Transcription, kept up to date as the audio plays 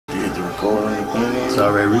recording. It's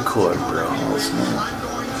already recorded, bro. Oh, snap.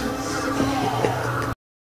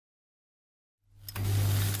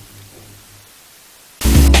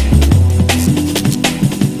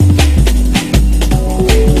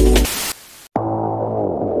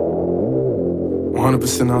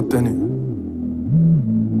 Authentic.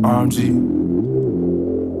 RMG.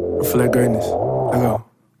 Reflect greatness. Let's go.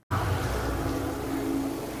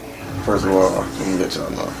 First of all, let me let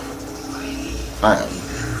y'all know. I am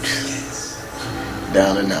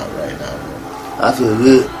down and out right now, bro. I feel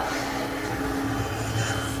good.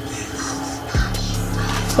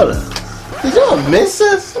 Hold up. Did y'all miss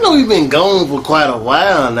us? You know we've been gone for quite a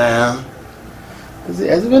while now. Has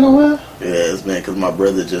it been a while? Yeah, it's been because my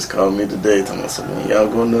brother just called me today telling me something. Y'all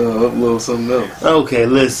gonna upload something else. Okay,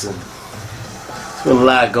 listen. There's been a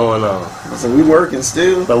lot going on. So we working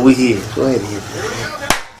still? But we here. Go ahead and hit that.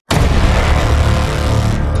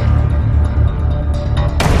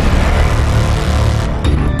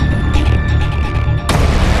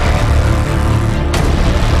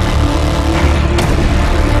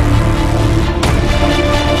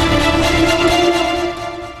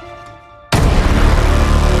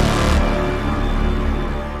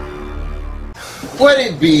 What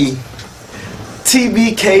it be?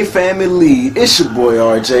 TBK family. It's your boy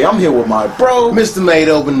RJ. I'm here with my bro, Mr. Made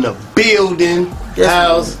Open the building,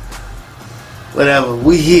 house, whatever.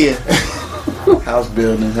 We here. House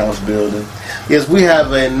building. Yes, we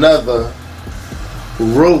have another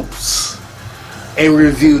ropes in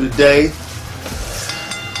review today.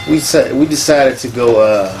 We decided to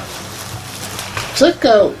go check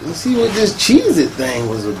out and see what this Cheez-It thing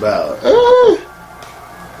was about.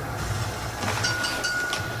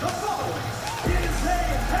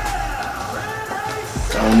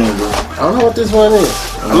 I don't know, bro. I don't know what this one is.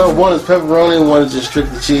 I know one is pepperoni and one is just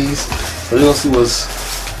strictly cheese. So we're gonna see what's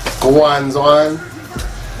going on.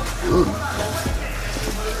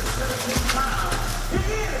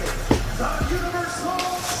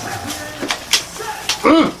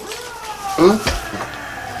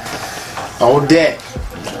 On deck.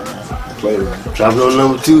 Dropping on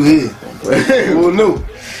number 2 here. Who knew?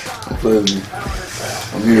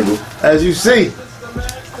 I'm here, bro. As you see.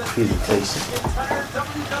 Presentation.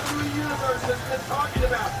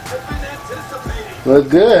 Look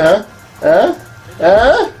good, huh?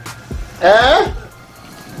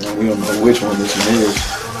 Now, we don't know which one this one is.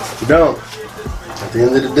 You don't. At the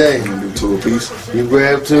end of the day, I'm gonna do 2 apiece. you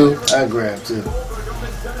grab 2, I grab 2.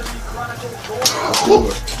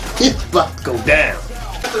 It's about to go down.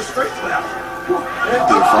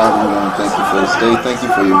 Dear Father, we want to thank you for this day. Thank you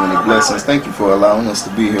for your many blessings. Thank you for allowing us to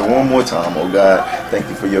be here one more time, oh God. Thank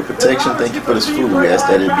you for your protection. Thank you for this food. We ask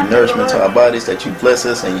that it be nourishment to our bodies, that you bless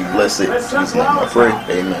us and you bless it. In Jesus' name I pray.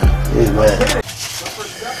 Amen. Amen.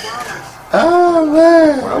 Oh,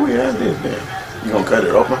 man. Why we at this then? You gonna cut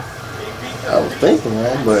it open? I was thinking,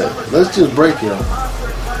 man, but let's just break it up.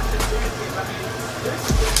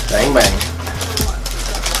 Bang, bang.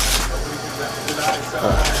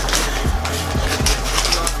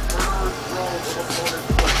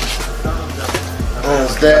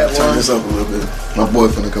 That's that Turn one. this up a little bit. My boy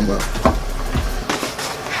finna come out.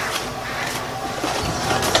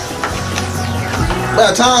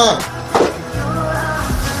 About time.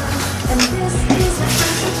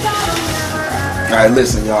 Alright,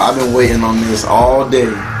 listen, y'all. I've been waiting on this all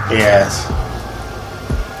day. Yes.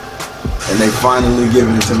 And they finally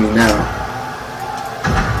giving it to me now.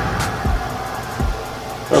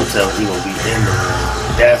 Don't tell me he gonna be in the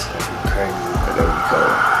room. That's gonna be crazy. That'll be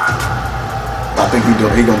cold. I think he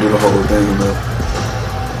gonna do the whole thing, though.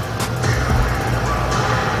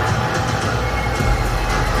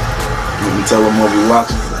 Let me tell him what we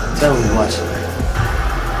watching. Tell me watching.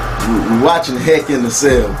 We watching Heck in the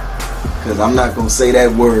Cell. Cause I'm not gonna say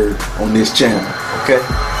that word on this channel, okay?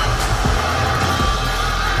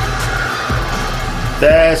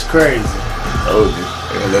 That's crazy. Oh,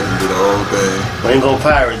 they're gonna let him do the whole thing. We ain't gonna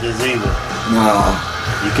pirate this either. Nah,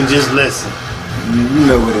 You can just listen. you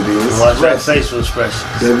know what it is. Watch that facial expression.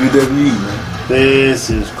 WWE, man. This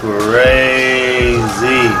is crazy.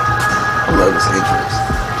 I love his entrance.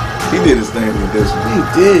 He did his thing with this one. He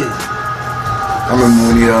did. I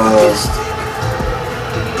remember when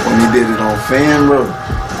he did it on Fan Road,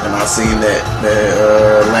 and I seen that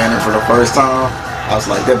landing for the first time. I was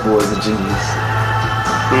like, that boy's a genius.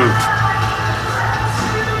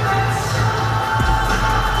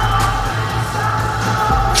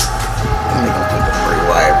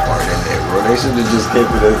 They should have just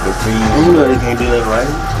kept it as the theme. You know they can't do that, right?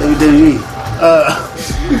 WWE.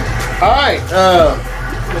 Alright,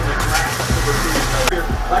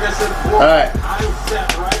 Alright.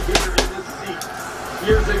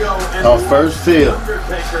 years ago. Our first field.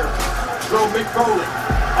 Undertaker drove Mick Foley.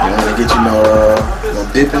 You want to get you no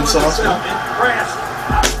dipping sauce?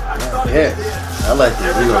 Yeah, I like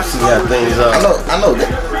that. We gonna see how things are. I know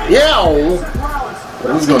that. Yeah.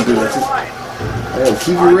 Who's gonna do that too? Damn,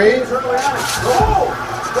 keep it red.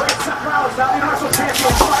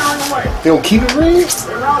 They don't keep it red.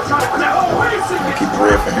 Keep it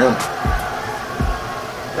red for him.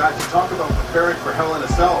 Guys, you talk about preparing for Hell in a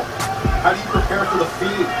Cell. How do you prepare for the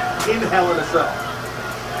Fiend in Hell in a Cell?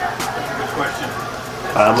 That's a good question.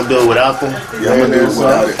 I'm gonna do it without them. Yeah, I'm gonna do it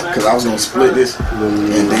without it because I was gonna split this and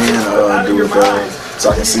then do it so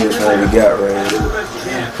I can see which one we got right.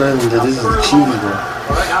 Present that this is a cheesy one.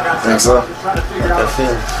 Think so? I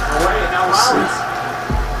feel. Let's see.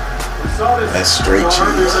 That's straight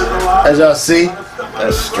cheese. As y'all see,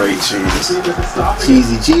 That's straight cheese.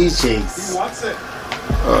 cheesy cheese cheese.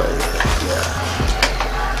 Oh yeah.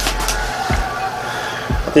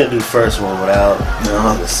 I think I'll do the first one without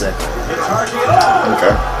the second one.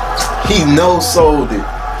 Okay. He no-sold it.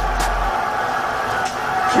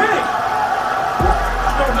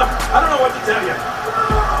 I don't know what to tell you.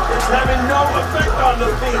 It's having no effect on the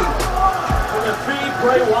Fiend. When the Fiend,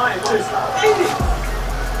 Bray Wyatt, just eating.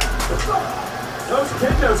 Those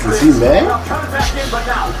kiddos Is he mad? Coming back in, but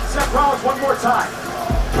now Seth Rollins one more time.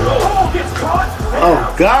 Oh, gets caught.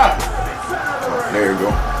 Oh God! There you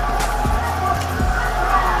go.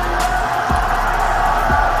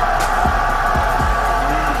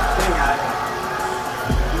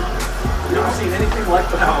 You ever seen anything like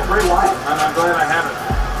the Bray Wyatt? I'm glad I haven't.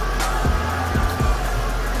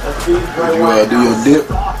 Did you do your dip?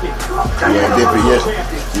 You ain't dip it yet?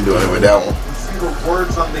 You doing it with that one? You see the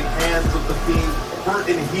words on the hands of the Fiend, hurt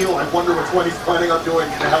and heal. I wonder which one he's planning on doing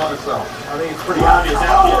in Hell in a Cell. I think it's pretty obvious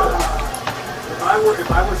out here. If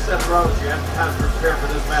I were Seth Rollins, you have to kind of prepare for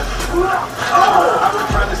this match. I would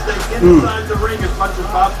try to stay inside the ring as much as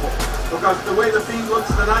possible. Because the way the Fiend looks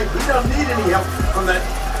tonight, he don't need any help from that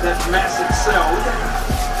massive cell.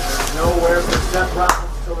 There's nowhere for Seth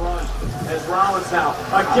Rollins to run. As Rollins now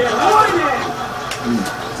again winning.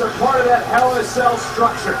 It's a part of that Hell in a Cell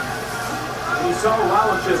structure. And you saw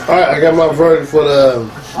Rollins just. All right, I got my verdict for the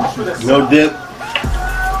no dip.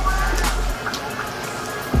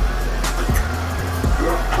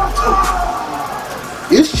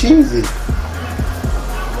 It's cheesy.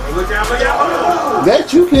 Look out! Look out!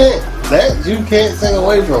 That you can't sing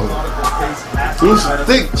away from it. It's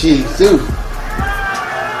thick cheese too.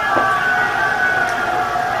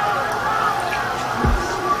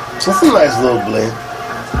 It's a nice little blend.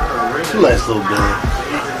 It's a nice little blend.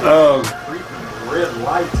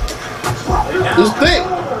 It's thick.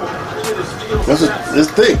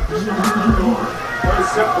 It's thick.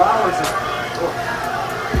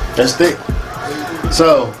 That's thick.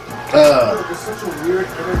 So,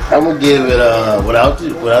 I'm gonna give it without the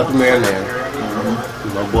marinara.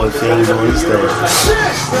 My boy Fiend on the stage.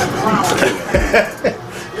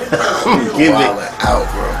 I'm gonna give it out,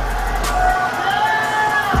 bro.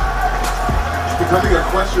 Becoming a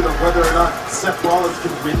question of whether or not Seth Rollins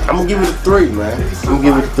can win. I'm gonna give it a 3, man. I'm gonna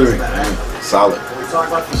give it a 3. Solid. We talk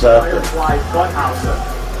about the Solid. Firefly Funhouse.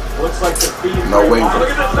 Looks like the Fiend. No way.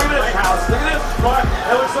 Look at this house. Look at this. But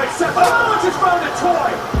it looks like Seth Rollins just found a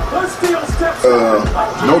toy. Let's steal steps.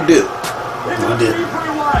 No dip. No dip.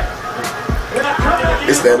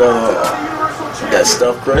 It's that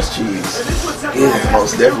stuffed crust cheese. Yeah,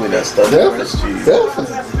 most definitely that stuffed crust cheese.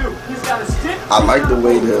 I like the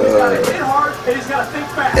way that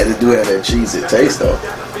it do have that Cheez-It taste though,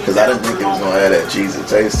 because I didn't think it was gonna have that Cheez-It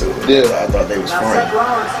taste to it. Yeah. I thought they was funny.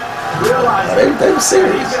 They were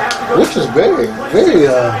serious. Which is very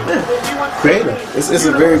creative. It's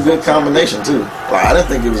a very good combination too. Like I didn't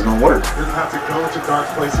think it was gonna work. Doesn't have to go to dark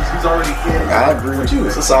places. He's already in. I agree with you.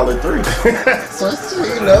 It's a solid 3. So it's,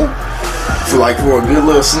 you know, So like for a good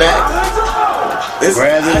little snack. It's,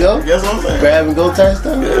 grab and go. That's what I'm saying. Grab and go type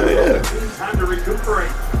stuff. Yeah. Time to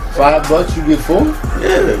recuperate. $5, you get 4.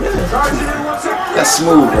 Yeah. That's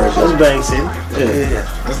smooth, right? That's Bang City. Yeah.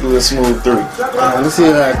 That's a little smooth 3. Let's see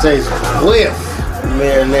how it tastes with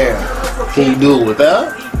marinara. Can you do it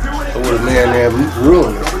without? Or with a marinara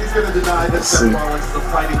ruin it? Nobody's going to deny that Seth Rollins is the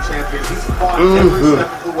fighting champion. He's fought every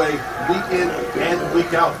step of the way, week in and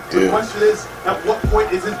week out. The question is, at what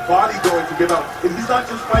point is his body going to give out? If he's not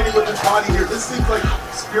just fighting with his body here, this seems like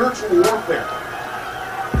spiritual warfare.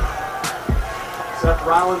 Seth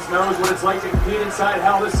Rollins knows what it's like to compete inside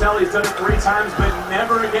Hell in a Cell. He's done it 3 times, but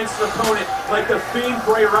never against an opponent like the Fiend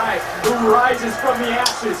Bray Wyatt, who rises from the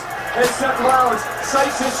ashes. As Seth Rollins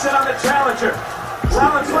sights his set on the challenger.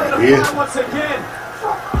 Rollins ready to fly once again.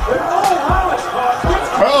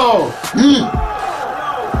 Oh, Rollins!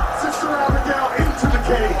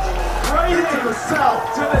 the cell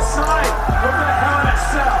to the side of the Hell in a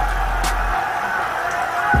Cell.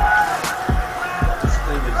 This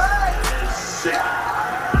thing is sick.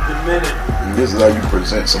 Diminishing. This is how you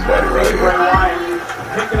present somebody right Bray here. Wyatt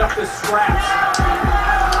picking up the scraps.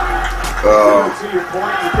 To your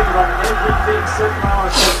point, you think about everything Seth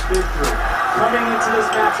Rollins has been through. Coming into this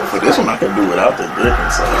match, For this one, I can do without the dick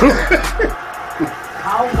inside.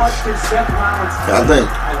 how much did Seth Rollins? I think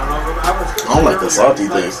I don't know. I don't like the salty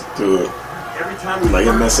taste to it. Every time Like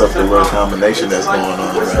it mess up the little combination that's going on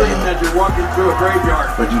right now. that you're walking through a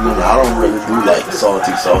graveyard. But you know, I don't really do like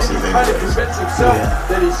salty sauces Trying to anyways. convince himself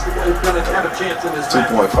that he's going to have a chance in this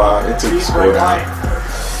match. 2.5. It took the score down.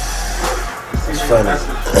 It's funny.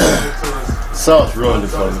 Sauce ruined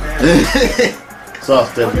it for me.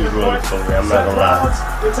 Sauce definitely ruined it for me. I'm not gonna lie.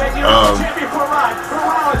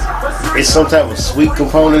 It's some type of sweet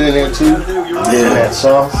component in there too. Yeah. In that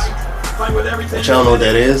sauce. But y'all know what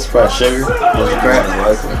that is? Probably sugar. Those are crap.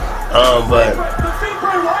 But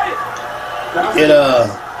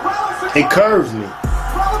it curves me.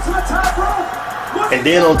 And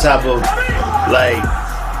then on top of like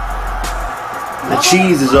the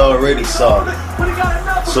cheese is already salty.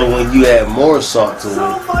 So when you add more salt to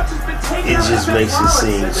it just makes it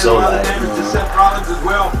seem so like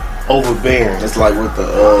overbearing. It's like with the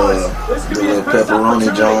little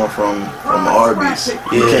pepperoni John from Arby's.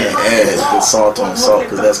 You can't add the salt on salt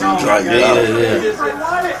because that's gonna dry you out.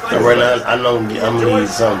 Yeah. And right now I know I'm gonna need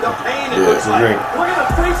something to drink.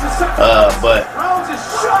 But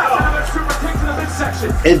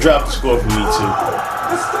it dropped the score for me too.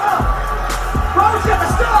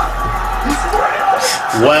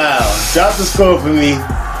 Wow, drop the score for me.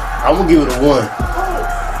 I'm gonna give it a 1.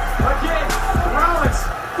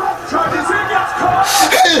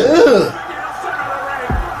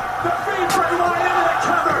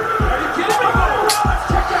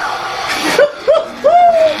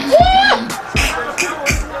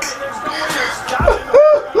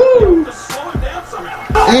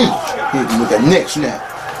 Hit him with that neck snap.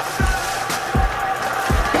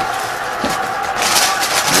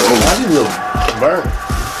 I just a little burnt.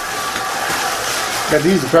 Got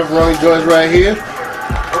these pepperoni joints right here.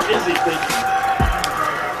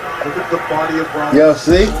 Look at the body of Brown. Y'all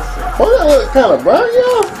see? Oh, that look kind of brown,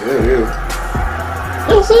 y'all. Yeah.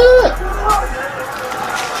 Y'all see that?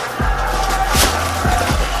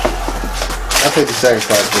 I think the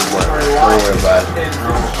sacrifice was one. Don't worry about it.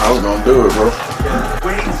 I was gonna do it, bro.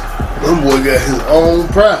 That boy got his own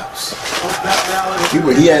props. He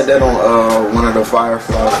had that on one of the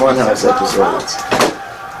Firefly Funhouse episodes.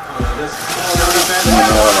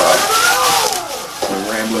 When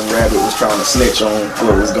Rambling Rabbit was trying to snitch on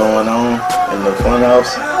what was going on in the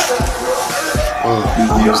funhouse, he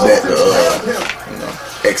used that to,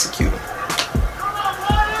 execute him.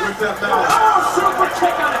 Super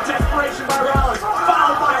kick on a desperation by Rollins,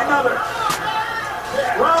 followed by another.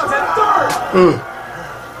 Rollins at third.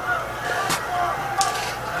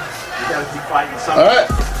 You gotta keep fighting something. All right.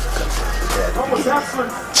 Almost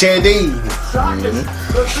excellent. Chandine.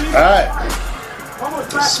 Alright. Almost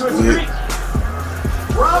back to a Split. streak.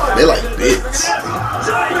 Rollins. They like bits,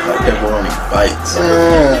 like pepperoni bites,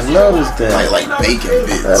 Notice that. like bacon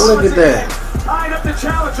bits. Look at that. Tying up the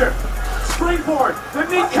challenger. Springboard. The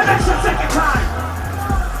knee connection second time.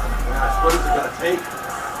 Gosh, what is it gonna take?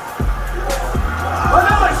 I'm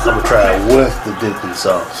gonna try it with the dipping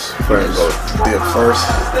sauce first. Go dip first.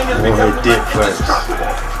 I'm gonna hit dip first. I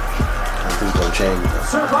think it's gonna change that.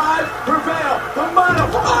 Survive, prevail. The model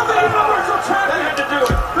of the Universal Champion had to do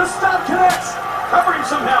it. The stop connects. Covering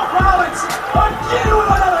somehow. Rollins again with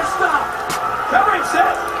another stop. Covering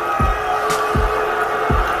set.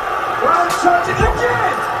 Rollins charging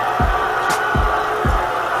again.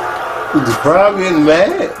 Is the crowd getting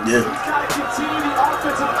mad? Yeah. He's got to continue the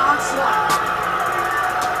offensive onslaught.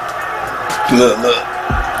 Look.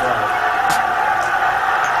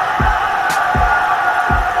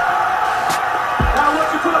 Now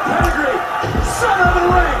looking for the pedigree. Center of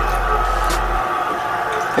the ring.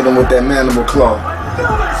 Hit him with that mandible claw.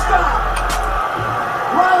 Another stop.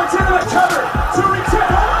 Rollins into the cover to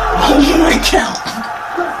retain. Oh my count.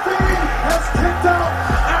 The Fiend has kicked out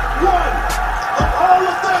at one of all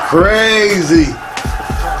of them. Crazy.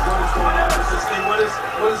 What is going on with this thing? What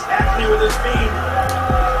is happening with this Fiend?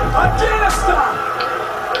 Again a stop.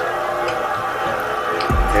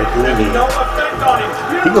 Having no effect on him.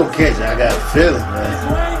 He gonna catch it. I got a feeling,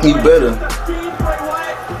 man. He better. The Fiend, Bray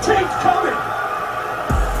Wyatt, keeps coming.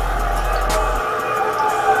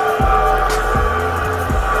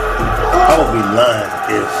 I would be lying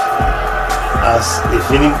if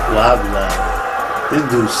I'd be lying This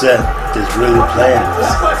dude Seth is really playing this.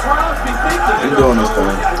 He's doing this thing.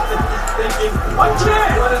 Thinking,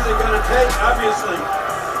 what is it going to take, obviously?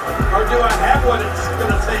 Or do I have what it's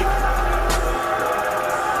going to take?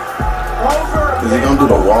 Is he gonna do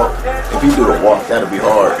the walk? If he do the walk, that'll be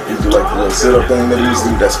hard. If he do like the little sit-up thing that he used to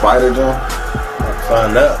do, that spider jump. I'll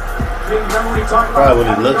find out. Probably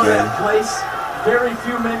when he look at it. Very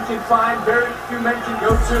few men can find, very few men can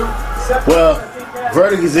go to. Well,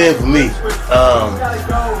 verdict is in for me.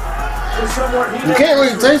 You can't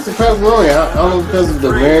really taste the pepperoni. I don't know because of the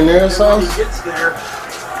marinara sauce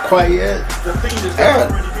quite yet.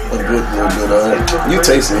 A good little bit of it. You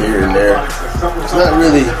taste it here and there. It's not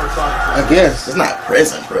really, I guess. It's not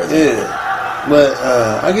present. Yeah. But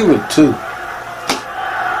I give it a 2.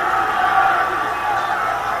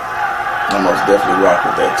 I most definitely rock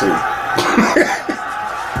with that too.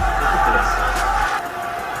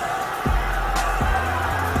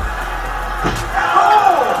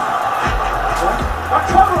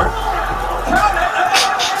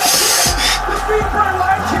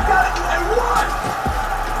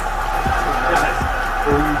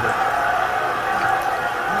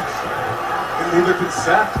 Neither could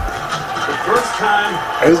Seth. The first time.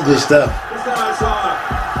 It was good stuff. First time I saw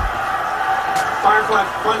Firefly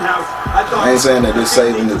Funhouse, I thought. I ain't saying that it's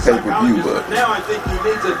saving the pay-per-view, but now I think he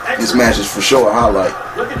needs an extra. this match is for sure a highlight.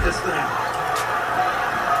 Look at this thing.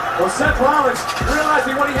 Well, Seth Rollins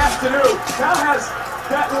realizing what he has to do. Now has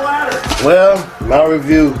that ladder. Well, my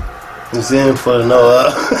review is in for no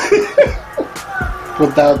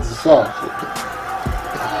without the sauce.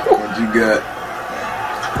 What you got?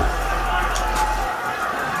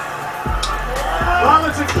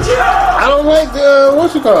 I don't like the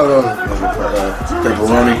what you call it?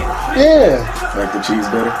 Pepperoni. Yeah, Like the cheese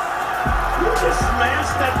better.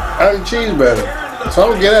 I like the cheese better. So I'm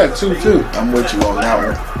gonna get that 2 too. I'm with you on that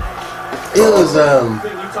one. It was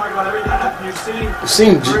it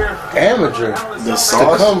seemed amateur The to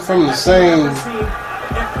sauce come from the same.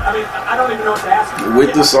 I don't even know what to ask you.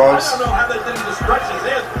 with the sauce, I don't know how that didn't just stretch his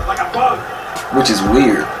head like a bug. which is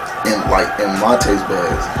weird. In my taste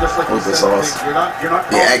buds with the sauce,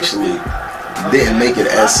 it actually didn't make it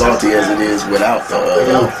as salty as it is without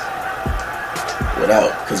the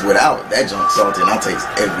because without that junk salty, and I taste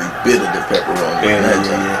every bit of the pepperoni in that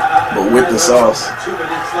junk. But with the sauce,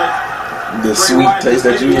 the sweet taste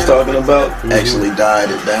that you was talking about actually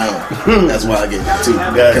died it down. That's why I get it too.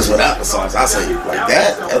 Because without the sauce, I say like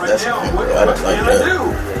that's I don't like that.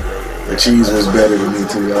 The cheese was better than me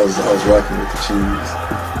too. I was rocking with the cheese.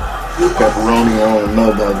 Pepperoni, I don't know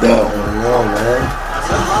about that one. No, man.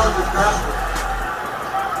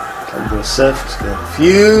 I'm going Seth's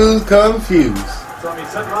confused. So I mean,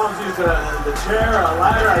 Seth Rollins used the chair, a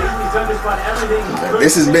ladder. He's done just about everything.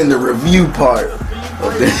 This has been the review part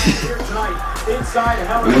of this.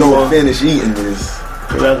 We're gonna finish eating this.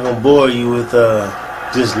 We're not gonna bore you with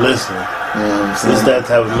just listening. You know what I'm saying? It's that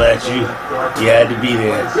type of match you had to be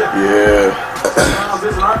there. Yeah.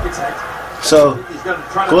 So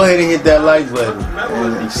go ahead and hit that like button.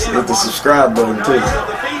 And hit the subscribe button too.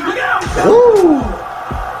 Woo!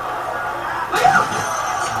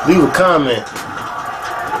 Leave a comment.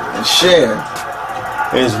 And share.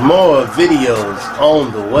 There's more videos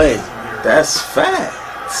on the way. That's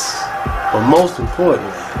facts. But most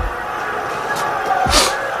importantly,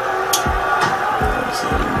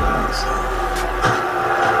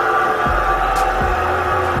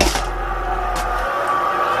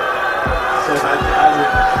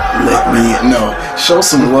 let me know. Show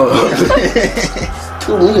some love.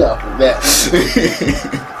 pull me off of that.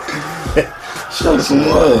 Show some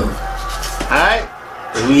love. Alright?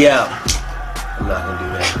 We out. I'm not gonna do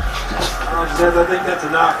that. I think that's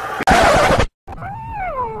enough.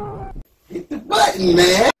 Hit the button,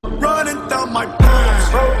 man. Running down my pants,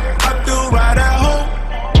 I feel right at home.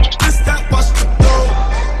 This that was the flow.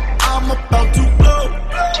 I'm about to blow.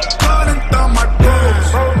 Running down my pants,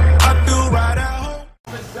 I feel right at home.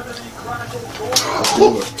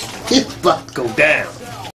 It's about to go down.